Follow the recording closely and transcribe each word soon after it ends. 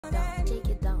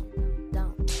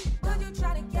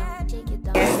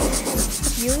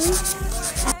you.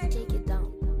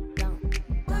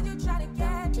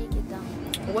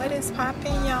 What is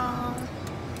poppin', y'all?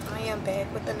 I am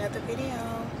back with another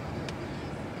video.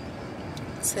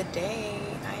 Today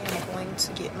I am going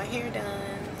to get my hair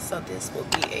done, so this will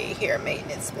be a hair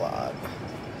maintenance vlog.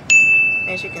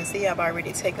 As you can see, I've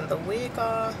already taken the wig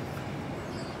off.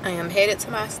 I am headed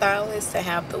to my stylist to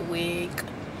have the wig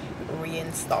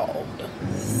reinstalled.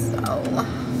 So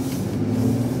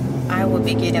I will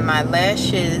be getting my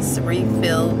lashes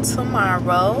refilled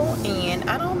tomorrow, and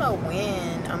I don't know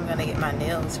when I'm gonna get my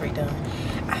nails redone.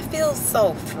 I feel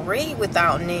so free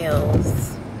without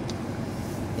nails.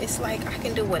 It's like I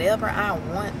can do whatever I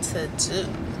want to do.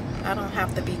 I don't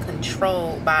have to be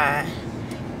controlled by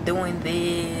doing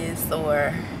this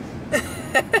or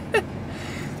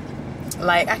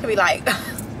like I could be like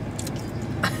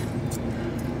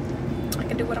I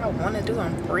can do what I want to do.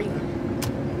 I'm free.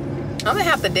 I'm gonna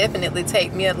have to definitely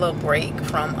take me a little break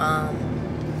from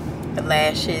the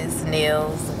lashes,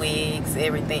 nails, wigs,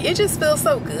 everything. It just feels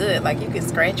so good. Like you can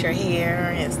scratch your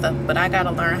hair and stuff, but I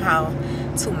gotta learn how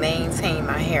to maintain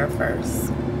my hair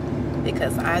first,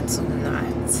 because I do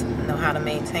not know how to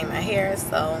maintain my hair.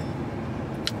 So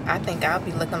I think I'll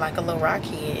be looking like a little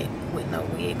rockhead with no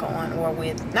wig on, or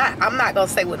with I'm not gonna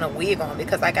say with no wig on,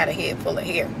 because I got a head full of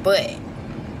hair, but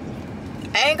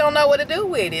I ain't gonna know what to do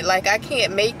with it. Like I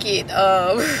can't make it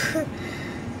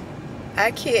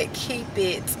I can't keep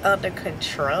it under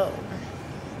control.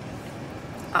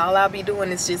 All I'll be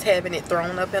doing is just having it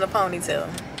thrown up in a ponytail.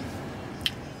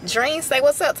 Dream, say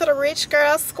what's up to the Rich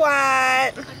Girl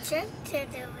Squad. What's up to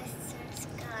the Rich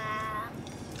Squad?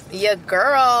 Your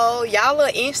girl, y'all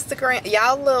little Instagram,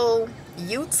 y'all little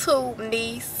YouTube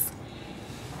niece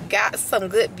got some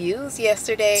good views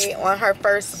yesterday on her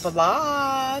first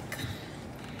vlog.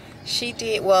 She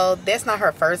did, well, that's not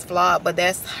her first vlog, but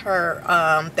that's her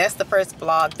that's the first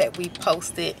vlog that we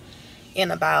posted in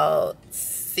about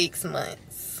 6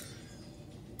 months.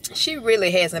 She really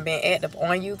hasn't been active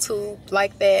on YouTube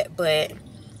like that, but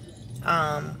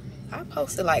I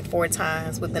posted like 4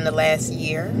 times within the last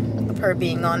year of her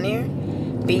being on there,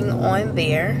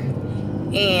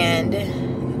 and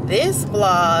this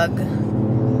vlog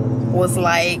was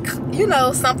like, you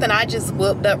know, something I just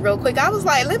whipped up real quick. I was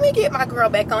like, let me get my girl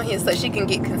back on here so she can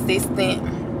get consistent.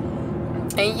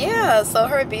 And yeah, so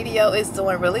her video is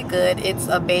doing really good. It's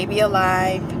a baby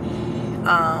alive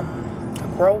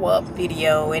grow up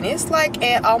video, and it's like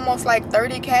at almost like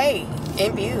 30K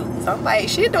in views. I'm like,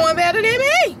 she doing better than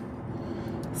me.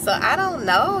 So I don't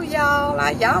know, y'all.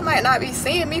 Y'all might not be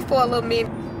seeing me for a little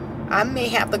minute. I may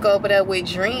have to go over there with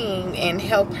Dream and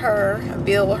help her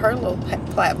build her little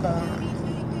platform.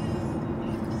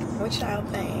 What y'all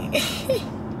think?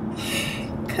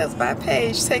 Cause my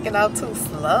page taking off too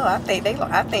slow. I think they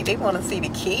want to see the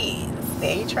kids. They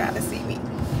ain't trying to see me.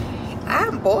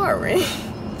 I'm boring.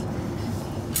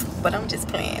 But I'm just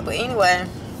playing. But anyway,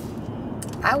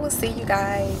 I will see you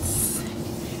guys.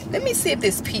 Let me see if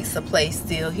this pizza place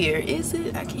still here. Is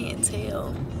it? I can't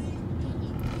tell.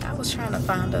 I was trying to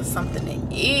find us something to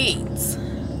eat.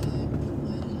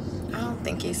 I don't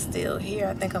think it's still here.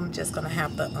 I think I'm just gonna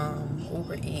have to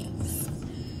Uber Eats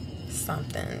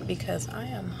something, because I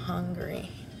am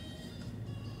hungry.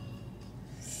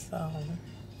 So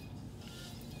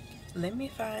let me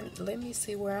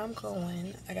see where I'm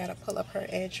going. I gotta pull up her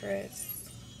address,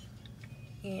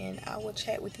 and I will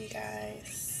chat with you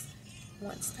guys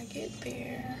once I get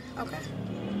there. Okay.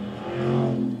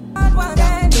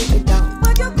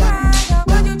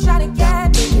 What you try to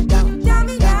get? Tell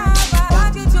me now. I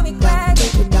want you to be glad.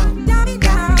 Tell me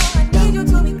now. I need you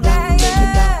to be glad.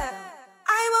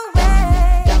 I will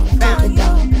wait for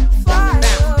you. I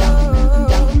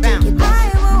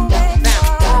will wait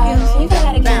for you. You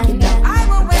got it, got it. I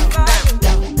will wait for you. I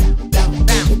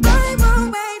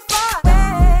will wait for you. I will wait for you.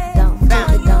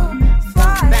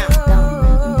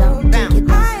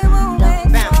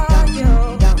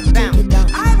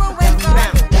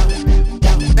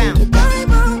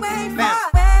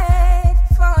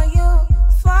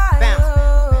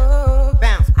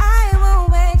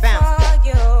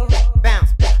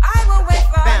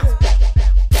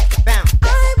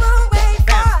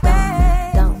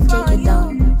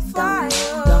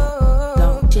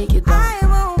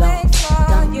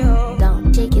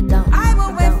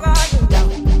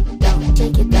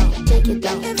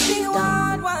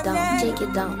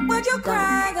 Would you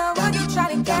cry or would you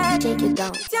try to get? Take it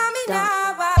down. Tell me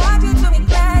now, I want you to be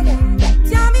glad.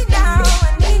 Tell me now,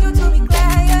 I need you to be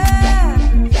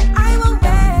glad. I will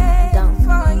wait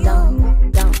for you.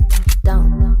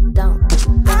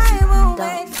 I will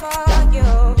wait for you.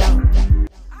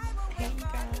 Hey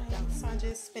guys, so I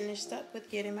just finished finished up with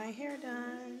getting my hair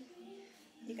done.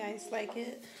 You guys like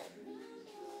it?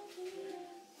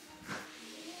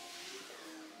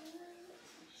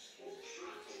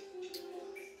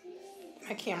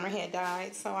 My camera had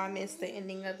died, so I missed the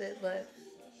ending of it, but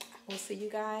we'll see you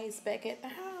guys back at the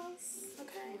house.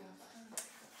 Okay.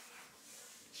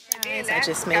 Guys, I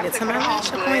just made it to my lash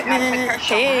appointment.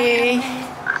 Hey.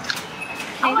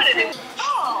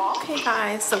 Okay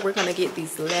guys, so we're gonna get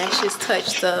these lashes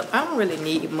touched up. I don't really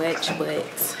need much,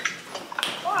 but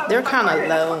they're kind of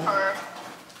low.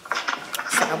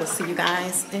 So I will see you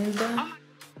guys in the...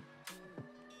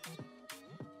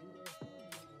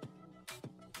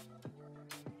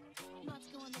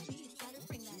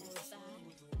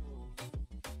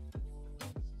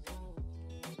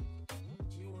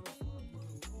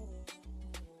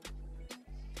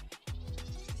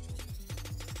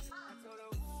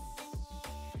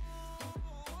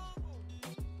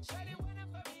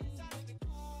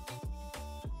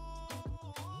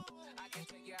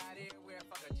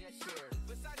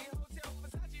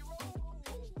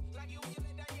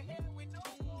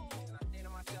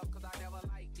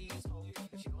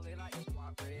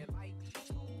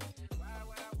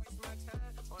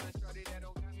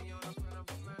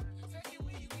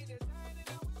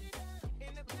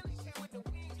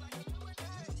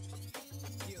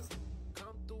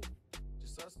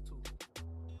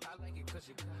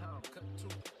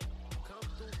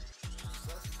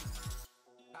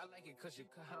 Cause you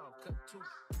cut too.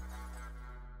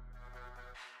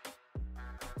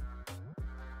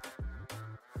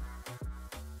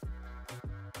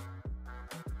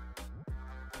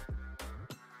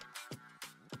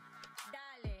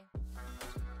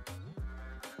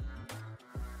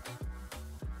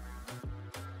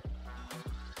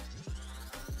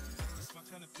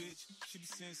 Bitch, she be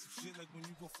saying some shit like when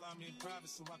you gon' fly me in private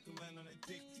so I can land on that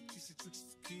dick. She said tricks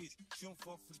for kids, she don't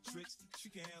fall for the tricks.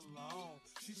 She can handle her own,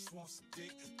 she just wants some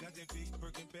dick. Got that big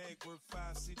Birkin bag worth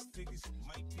 5-6 figures.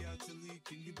 Might be out your league,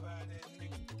 can you buy that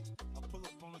nigga? I pull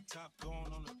up on the top, going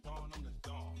on the dawn, on the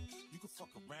dawn. You can fuck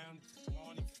around if you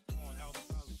want, if you want. Out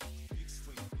college, big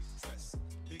swing, big dress,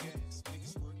 big ass,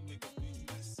 niggas work, nigga, big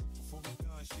mess. Before we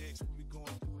done shakes, what we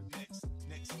gonna do it next?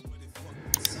 Next, what it fuck.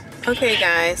 Okay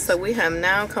guys, so we have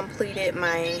now completed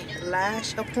my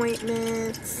lash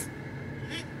appointments.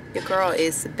 Your girl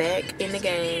is back in the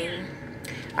game.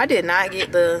 I did not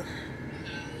get the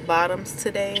bottoms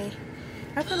today.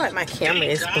 I feel like my camera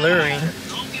is blurring.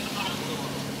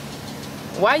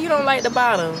 Why you don't like the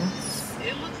bottoms?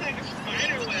 It looks like a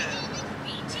spider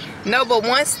web. No, but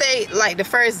once they, like the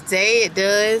first day it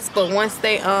does, but once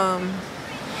they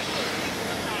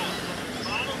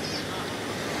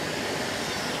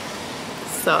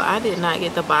so I did not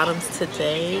get the bottoms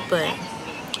today, but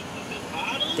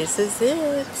this is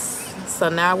it. So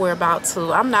now we're about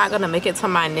to, I'm not gonna make it to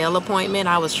my nail appointment.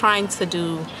 I was trying to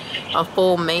do a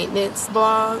full maintenance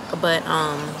vlog, but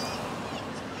I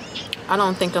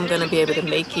don't think I'm gonna be able to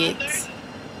make it.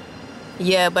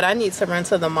 Yeah, but I need to run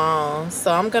to the mall,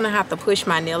 so I'm gonna have to push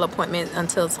my nail appointment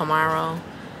until tomorrow,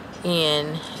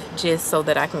 and just so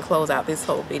that I can close out this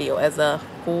whole video as a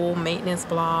full maintenance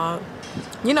vlog.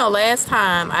 You know, last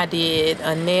time I did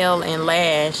a nail and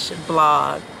lash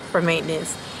vlog for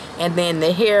maintenance, and then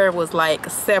the hair was like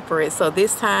separate. So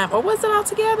this time, or was it all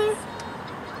together?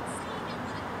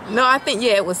 No, I think,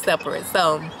 yeah, it was separate.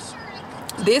 So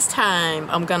this time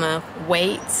I'm gonna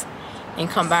wait and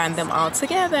combine them all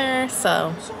together.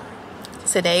 So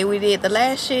today we did the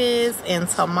lashes, and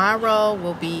tomorrow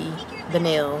will be the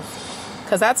nails.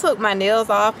 Because I took my nails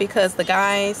off because the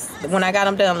guys, when I got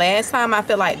them done last time, I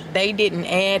feel like they didn't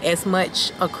add as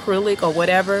much acrylic or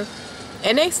whatever.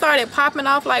 And they started popping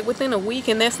off like within a week,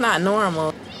 and that's not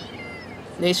normal.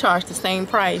 They charge the same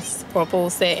price for a full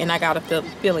set, and I got a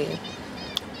fill-in.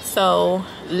 So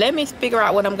let me figure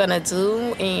out what I'm going to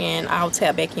do, and I'll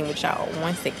tap back in with y'all.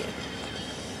 1 second.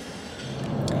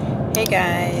 Hey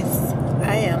guys.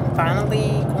 I am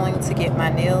finally going to get my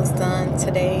nails done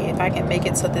today, if I can make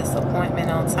it to this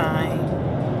appointment on time.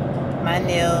 My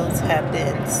nails have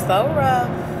been so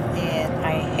rough and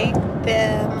I hate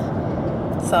them.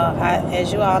 So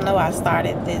as you all know, I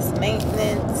started this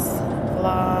maintenance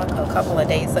vlog a couple of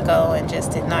days ago and just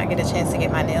did not get a chance to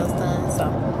get my nails done. So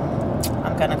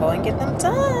I'm gonna go and get them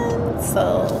done.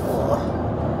 So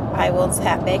I will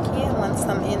tap back in once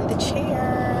I'm in the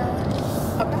chair.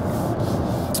 Okay.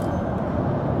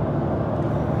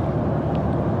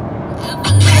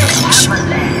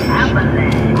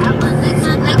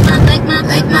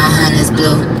 Like my heart is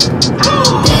blue.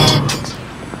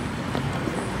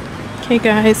 Okay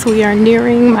guys, we are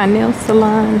nearing my nail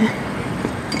salon,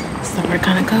 so we're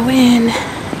gonna go in.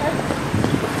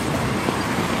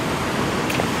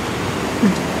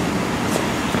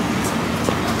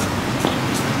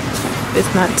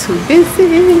 It's not too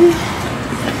busy.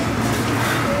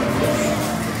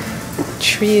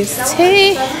 Tree's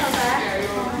tea.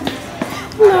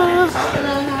 Hello.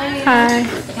 Hi.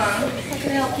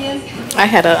 I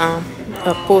had a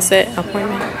full set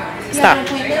appointment. Stop.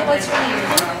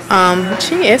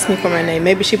 She asked me for my name.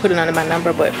 Maybe she put it under my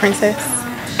number, but Princess.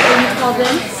 You called in?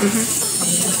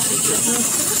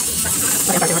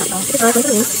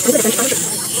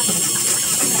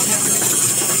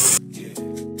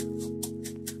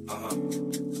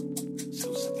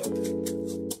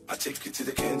 I take you to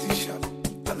the candy shop.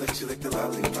 I let you lick the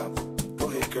lollipop. Go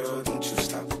ahead, girl, don't you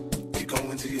stop. Keep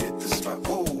going till you hit the spot.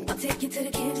 Whoa. I'll take you to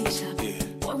the candy shop. Yeah.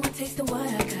 One more taste of what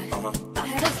I got. I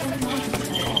had to spend a month on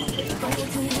that. Go ahead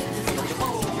till you hit the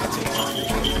spot. I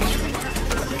take you to the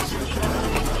candy shop. I let you lick the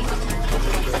lollipop. Go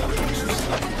ahead, girl, don't you stop.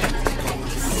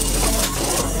 Keep going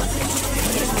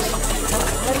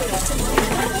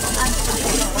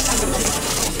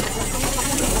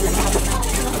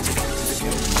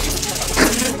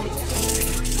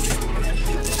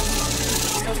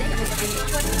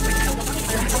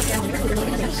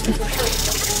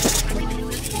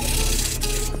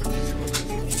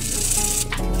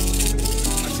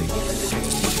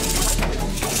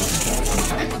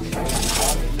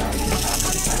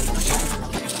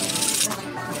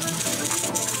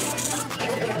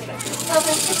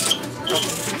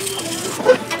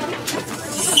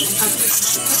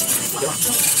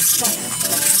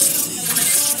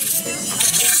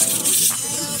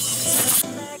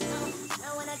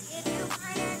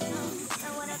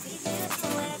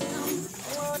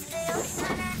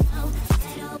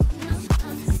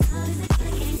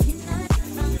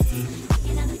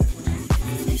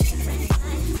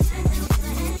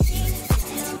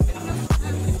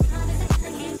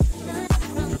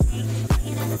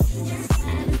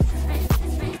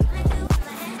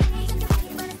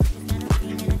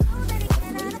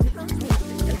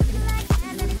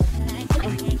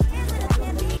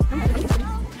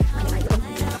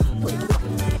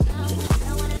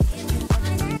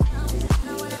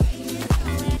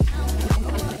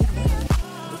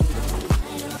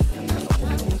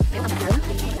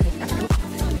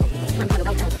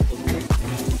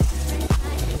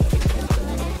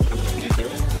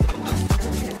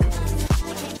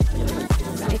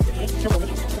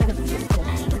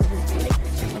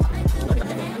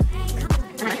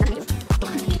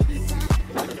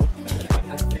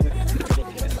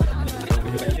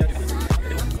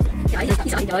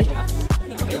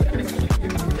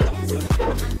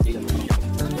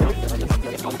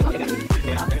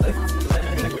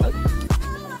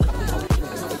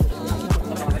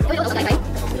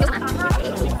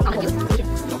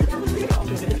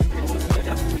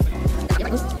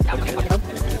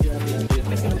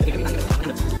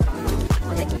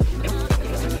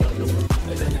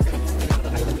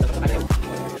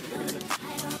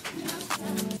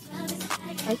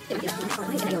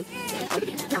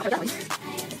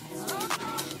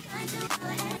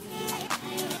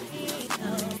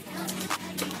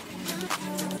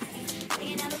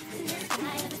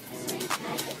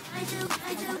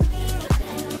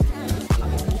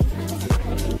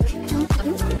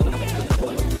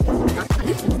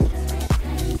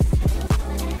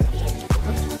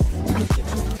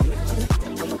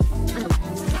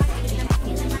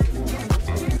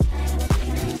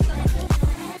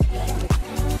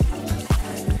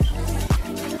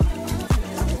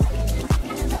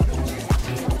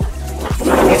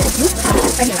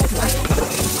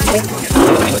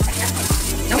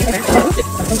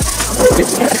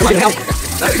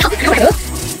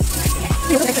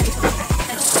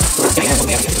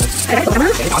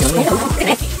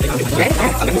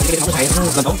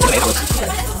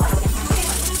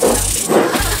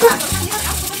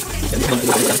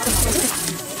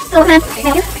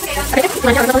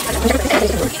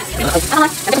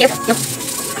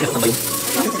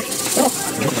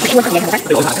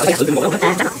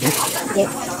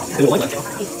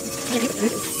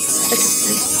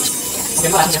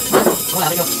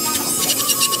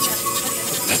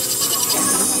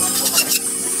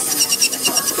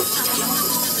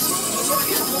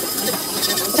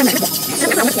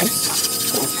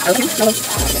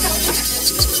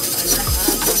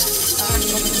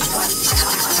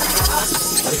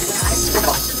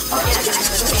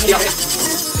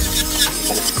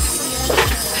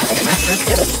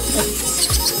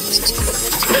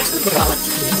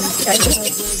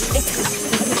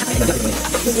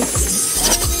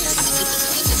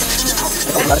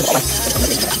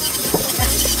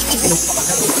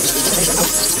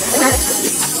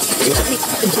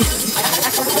till you hit the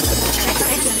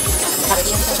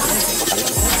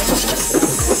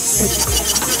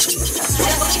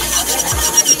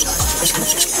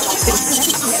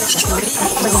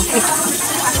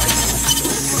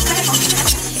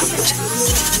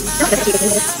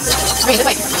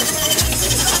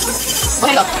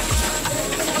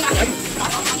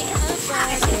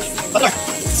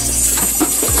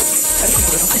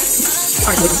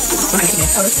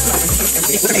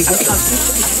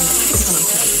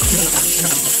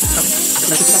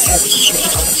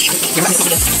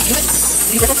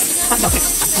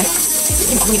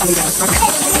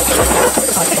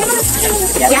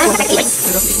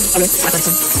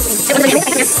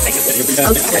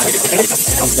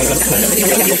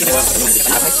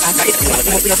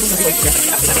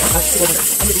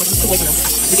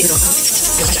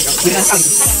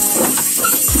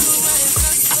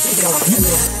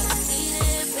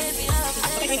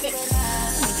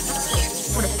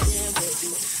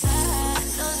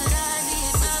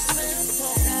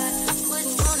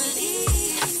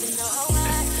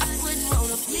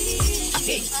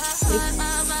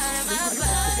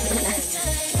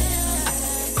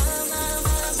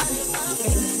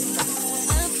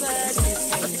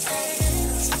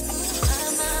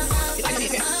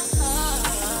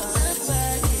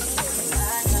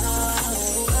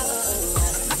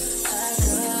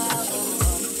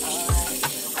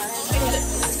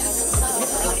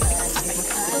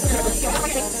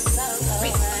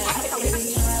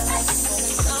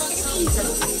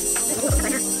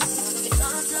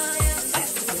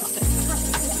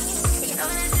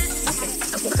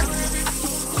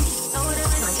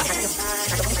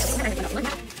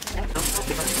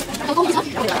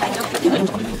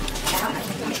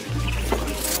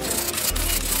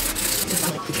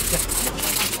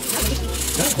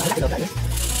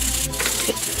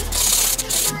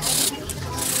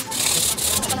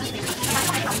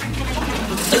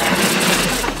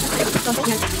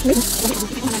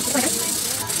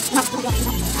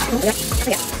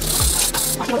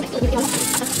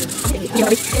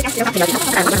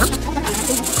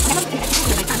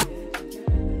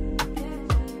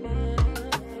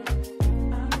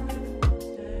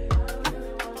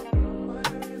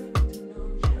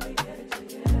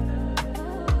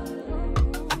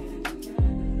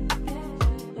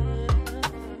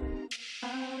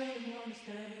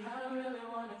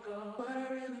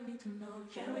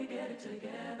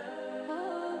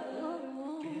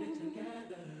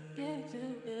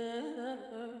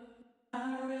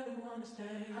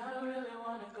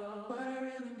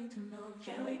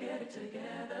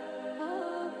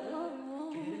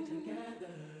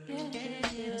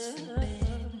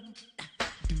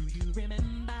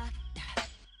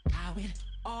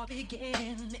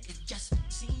It just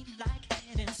seemed like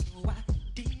heaven, so I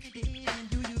did it. And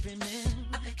do you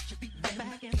remember?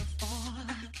 Back and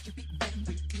forth,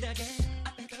 we did again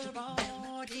after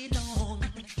all day long.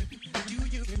 Do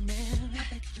you remember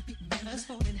us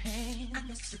holding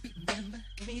hands? Remember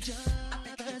each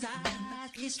other's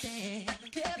eyes we stare.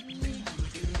 Tell me, do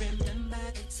you remember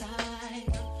the time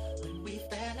when we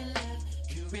fell in love?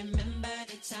 Do you remember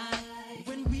the time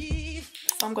when we...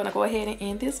 So I'm gonna go ahead and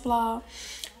end this vlog.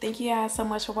 Thank you guys so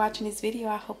much for watching this video.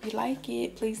 I hope you like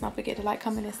it. Please don't forget to like,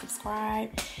 comment, and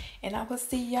subscribe. And I will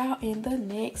see y'all in the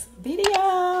next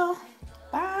video.